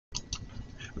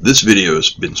This video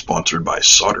has been sponsored by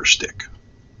Solderstick.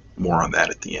 More on that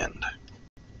at the end.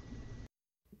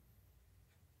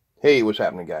 Hey, what's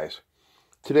happening, guys?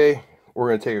 Today we're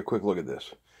going to take a quick look at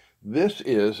this. This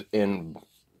is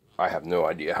I have no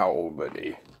idea how old, but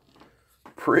a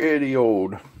pretty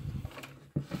old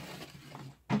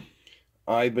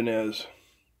Ibanez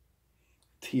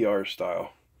TR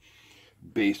style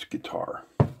bass guitar.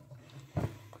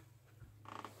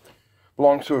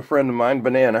 Belongs to a friend of mine,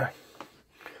 Banana,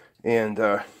 and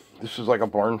this is like a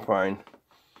barn find.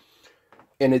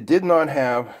 And it did not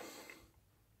have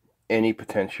any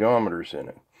potentiometers in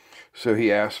it. So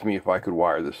he asked me if I could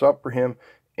wire this up for him,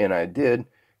 and I did.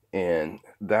 And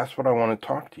that's what I want to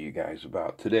talk to you guys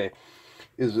about today,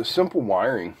 is the simple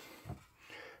wiring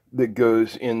that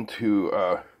goes into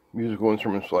musical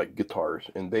instruments like guitars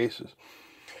and basses.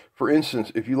 For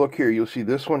instance, if you look here, you'll see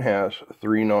this one has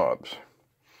 3 knobs.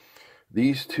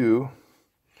 These 2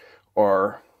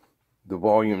 are the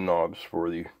volume knobs for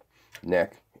the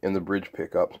neck and the bridge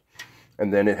pickups,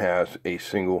 and then it has a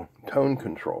single tone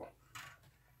control.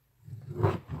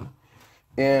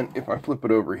 And if I flip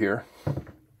it over here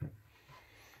and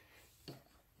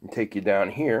take you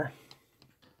down here,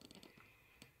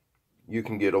 you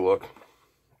can get a look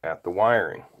at the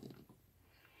wiring.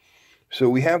 So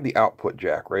we have the output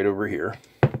jack right over here.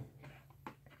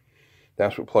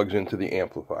 That's what plugs into the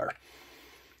amplifier.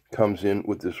 Comes in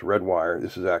with this red wire.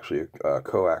 This is actually a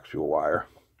coaxial wire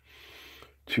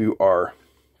to our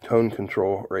tone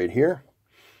control right here.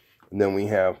 And then we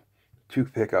have 2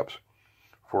 pickups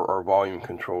for our volume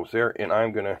controls there. And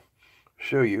I'm going to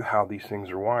show you how these things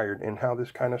are wired and how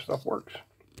this kind of stuff works.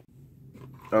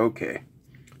 Okay,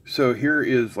 so here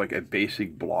is like a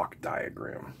basic block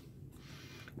diagram.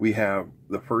 We have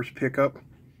the first pickup,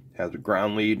 has a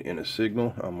ground lead and a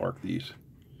signal. I'll mark these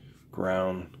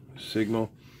ground,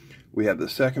 signal. We have the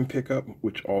second pickup,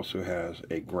 which also has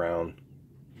a ground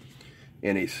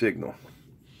and a signal.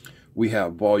 We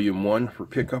have volume 1 for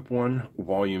pickup 1,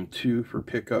 volume 2 for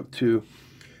pickup 2,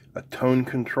 a tone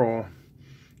control,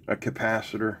 a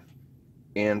capacitor,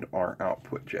 and our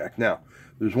output jack. Now,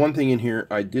 there's one thing in here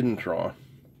I didn't draw,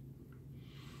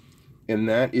 and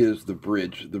that is the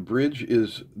bridge. The bridge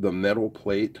is the metal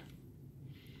plate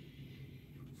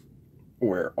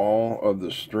where all of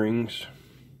the strings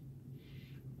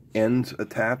ends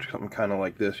attached, something kind of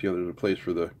like this. There's a place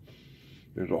for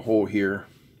there's a hole here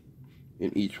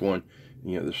in each one.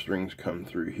 The strings come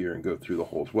through here and go through the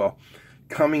holes. Well,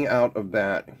 coming out of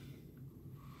that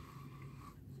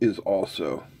is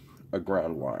also a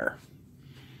ground wire.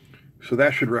 So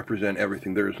that should represent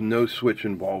everything. There is no switch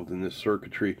involved in this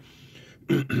circuitry.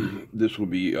 This will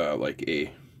be like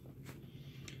a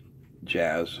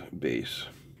jazz bass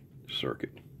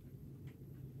circuit.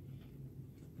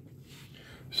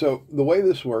 So the way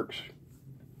this works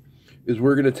is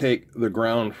we're going to take the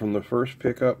ground from the first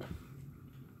pickup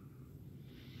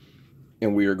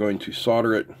and we are going to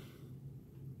solder it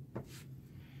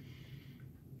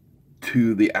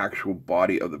to the actual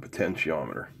body of the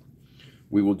potentiometer.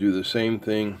 We will do the same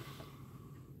thing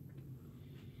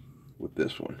with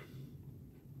this one.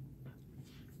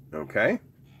 Okay?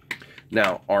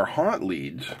 Now, our hot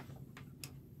leads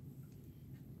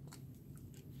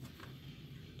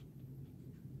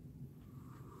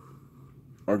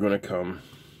are going to come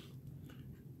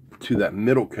to that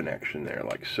middle connection there,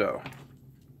 like so.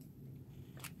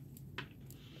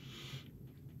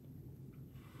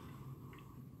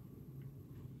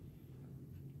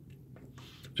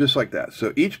 Just like that.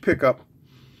 So each pickup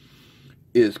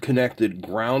is connected,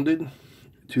 grounded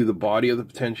to the body of the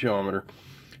potentiometer,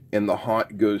 and the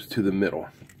hot goes to the middle.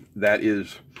 That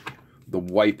is the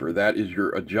wiper. That is your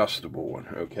adjustable one,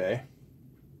 okay?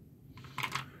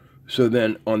 So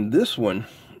then on this one,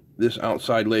 this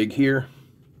outside leg here,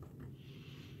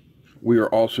 we are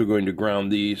also going to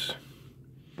ground these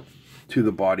to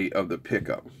the body of the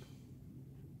pickup.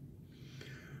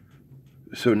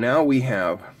 So now we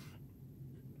have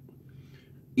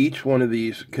each one of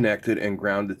these connected and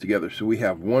grounded together. So we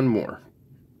have one more.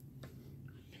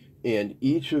 And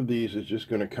each of these is just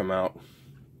going to come out.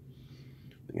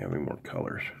 I think I have any more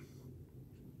colors.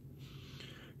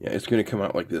 Yeah, it's going to come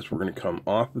out like this. We're going to come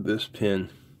off of this pin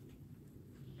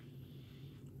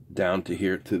down to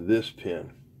here to this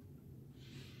pin.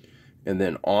 And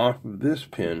then off of this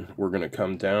pin, we're going to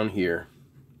come down here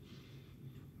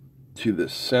to the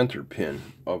center pin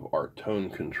of our tone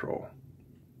control.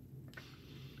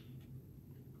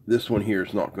 This one here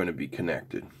is not going to be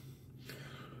connected.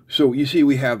 So you see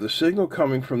we have the signal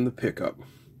coming from the pickup,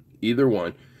 either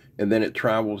one, and then it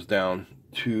travels down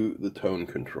to the tone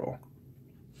control.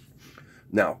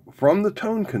 Now, from the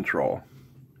tone control,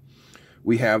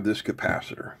 we have this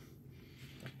capacitor.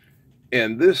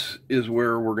 And this is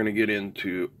where we're going to get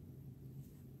into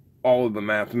all of the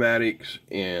mathematics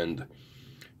and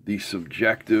the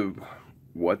subjective,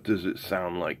 what does it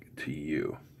sound like to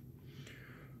you?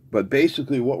 But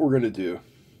basically what we're going to do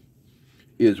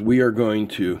is we are going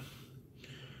to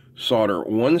solder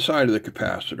one side of the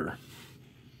capacitor,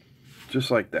 just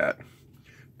like that,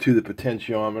 to the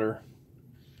potentiometer.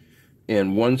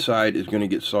 And one side is going to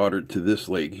get soldered to this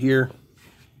leg here.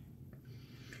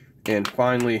 And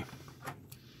finally,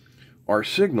 our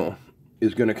signal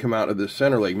is going to come out of this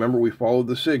center leg. Remember, we followed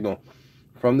the signal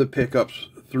from the pickups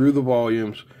through the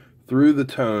volumes, through the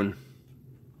tone,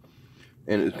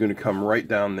 and it's going to come right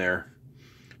down there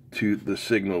to the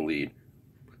signal lead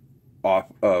off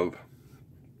of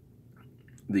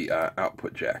the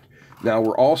output jack. Now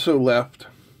we're also left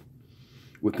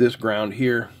with this ground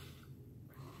here.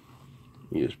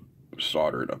 You just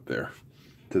solder it up there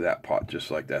to that pot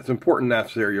just like that. It's important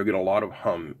that's there. You'll get a lot of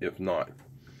hum if not.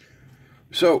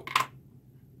 So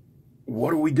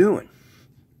what are we doing?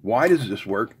 Why does this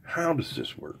work? How does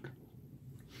this work?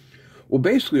 Well,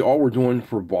 basically all we're doing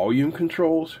for volume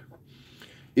controls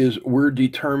is we're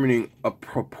determining a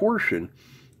proportion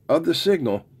of the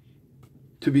signal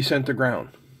to be sent to ground.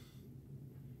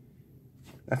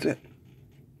 That's it.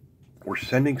 We're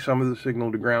sending some of the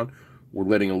signal to ground. We're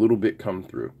letting a little bit come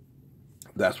through.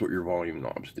 That's what your volume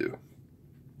knobs do.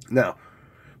 Now,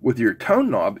 with your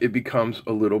tone knob, it becomes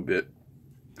a little bit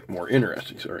more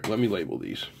interesting. So, all right, let me label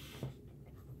these.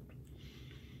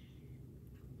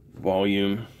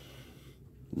 Volume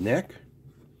neck,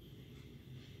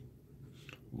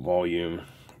 volume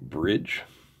bridge,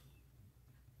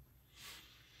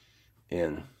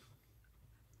 and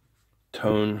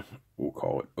tone, we'll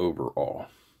call it overall.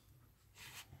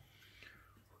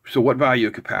 So what value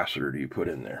of capacitor do you put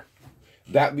in there?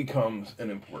 That becomes an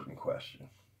important question.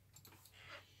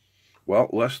 Well,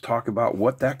 let's talk about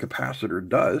what that capacitor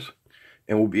does,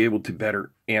 and we'll be able to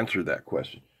better answer that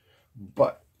question.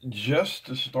 But just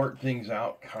to start things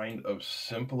out kind of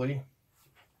simply,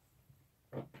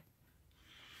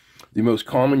 the most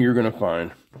common you're going to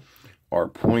find are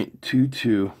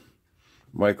 0.22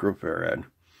 microfarad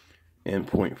and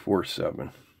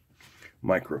 0.47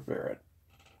 microfarad.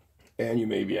 And you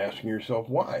may be asking yourself,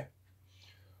 why?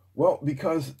 Well,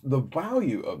 because the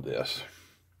value of this,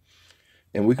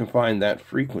 and we can find that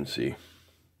frequency,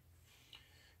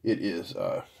 it is,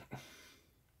 the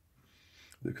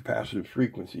capacitive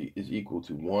frequency is equal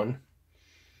to 1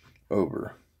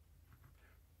 over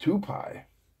 2 pi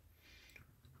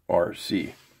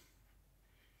RC.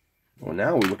 Well,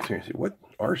 now we look here and say, what?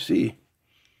 RC?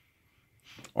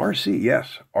 RC,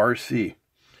 yes, RC.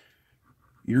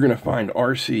 You're going to find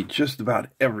RC just about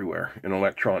everywhere in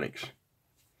electronics.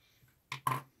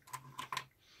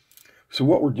 So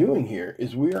what we're doing here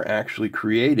is we are actually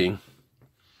creating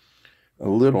a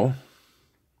little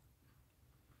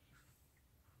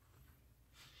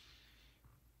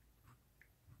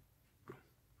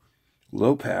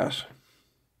low pass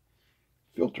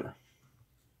filter.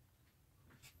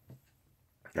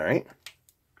 All right.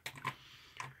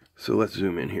 So let's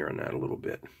zoom in here on that a little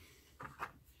bit.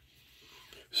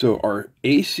 So our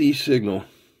AC signal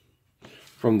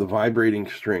from the vibrating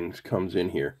strings comes in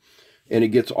here, and it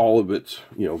gets all of its,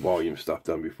 volume stuff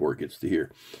done before it gets to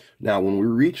here. Now, when we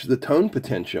reach the tone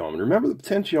potentiometer, remember the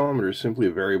potentiometer is simply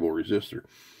a variable resistor.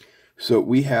 So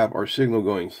we have our signal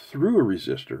going through a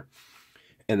resistor,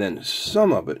 and then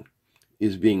some of it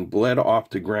is being bled off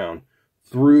to ground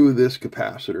through this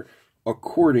capacitor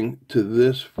according to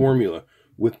this formula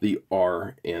with the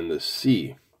R and the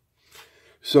C.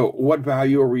 So what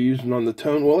value are we using on the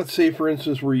tone? Well, let's say, for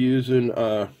instance, we're using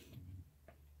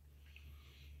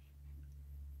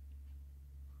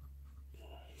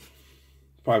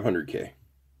 500K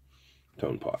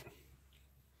tone pot.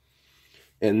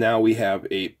 And now we have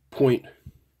a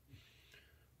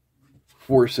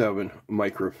 0.47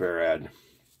 microfarad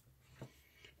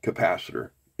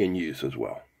capacitor in use as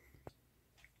well.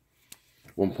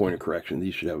 One point of correction,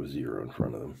 these should have a 0 in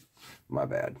front of them. My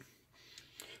bad.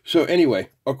 So anyway,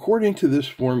 according to this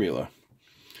formula,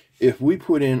 if we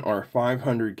put in our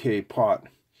 500K pot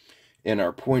and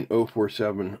our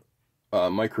 0.047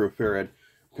 microfarad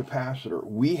capacitor,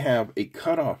 we have a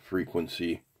cutoff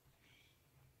frequency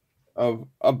of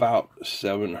about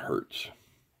 7 hertz.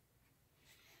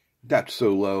 That's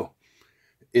so low,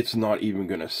 it's not even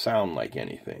going to sound like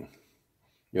anything.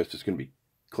 It's just going to be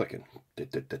clicking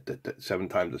 7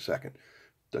 times a second.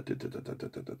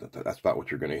 That's about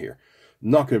what you're going to hear.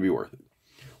 Not going to be worth it.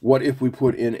 What if we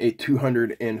put in a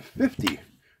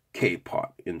 250K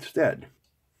pot instead?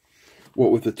 Well,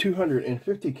 with the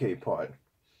 250K pot,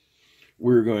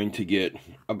 we're going to get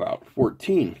about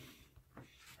 14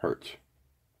 hertz.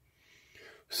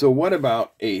 So what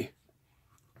about a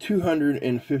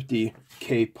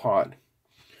 250K pot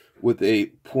with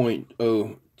a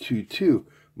 0.022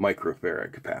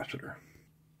 microfarad capacitor?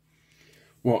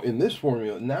 Well, in this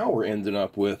formula, now we're ending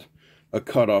up with a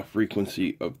cutoff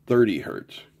frequency of 30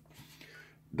 hertz.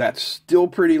 That's still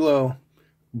pretty low,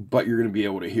 but you're going to be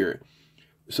able to hear it.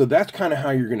 So that's kind of how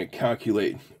you're going to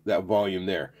calculate that volume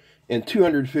there. And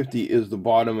 250 is the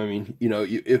bottom. I mean, you know,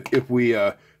 if we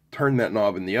turn that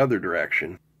knob in the other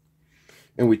direction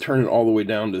and we turn it all the way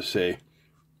down to, say,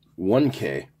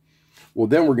 1K, well,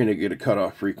 then we're going to get a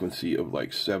cutoff frequency of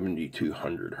like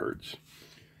 7,200 hertz,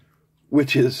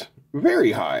 which is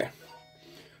very high.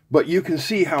 But you can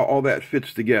see how all that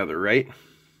fits together, right?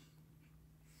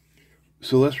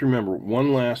 So let's remember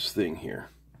one last thing here.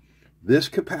 This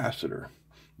capacitor,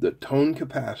 the tone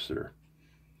capacitor,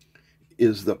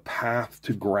 is the path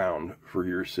to ground for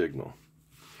your signal.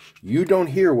 You don't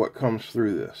hear what comes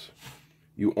through this.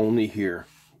 You only hear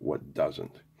what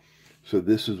doesn't. So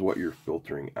this is what you're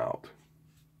filtering out.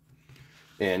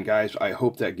 And guys, I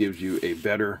hope that gives you a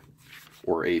better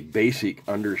or a basic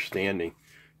understanding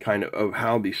kind of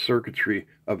how the circuitry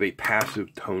of a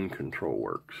passive tone control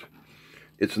works.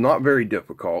 It's not very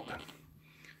difficult.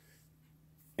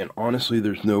 And honestly,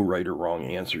 there's no right or wrong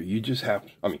answer. You just have,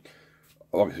 I mean,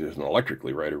 obviously there's an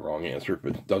electrically right or wrong answer if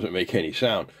it doesn't make any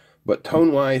sound. But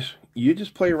tone-wise, you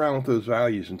just play around with those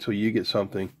values until you get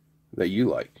something that you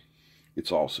like.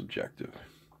 It's all subjective.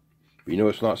 But you know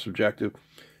it's not subjective?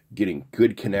 Getting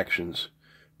good connections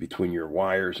between your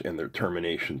wires and their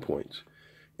termination points.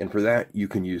 And for that, you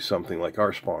can use something like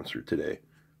our sponsor today,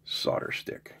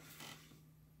 Solderstick.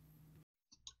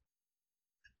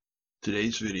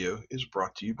 Today's video is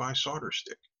brought to you by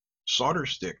Solderstick.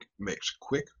 Solderstick makes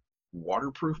quick,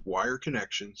 waterproof wire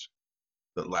connections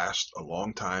that last a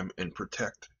long time and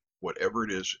protect whatever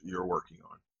it is you're working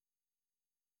on.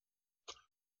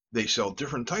 They sell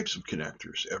different types of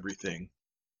connectors, everything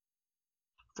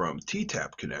from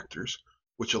T-tap connectors,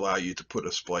 which allow you to put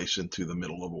a splice into the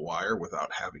middle of a wire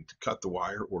without having to cut the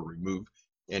wire or remove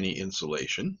any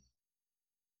insulation,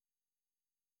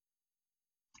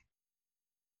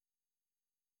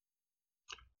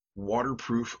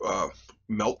 waterproof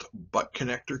melt butt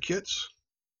connector kits,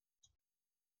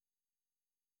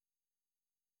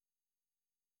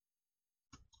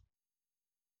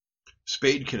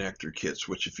 spade connector kits,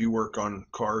 which if you work on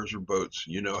cars or boats,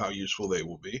 you know how useful they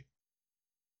will be.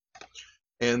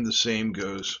 And the same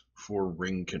goes for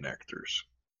ring connectors.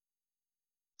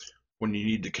 When you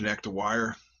need to connect a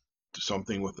wire to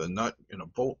something with a nut and a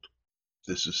bolt,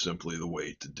 this is simply the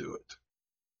way to do it.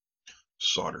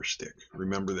 Solderstick.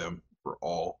 Remember them for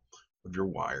all of your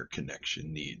wire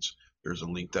connection needs. There's a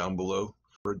link down below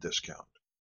for a discount.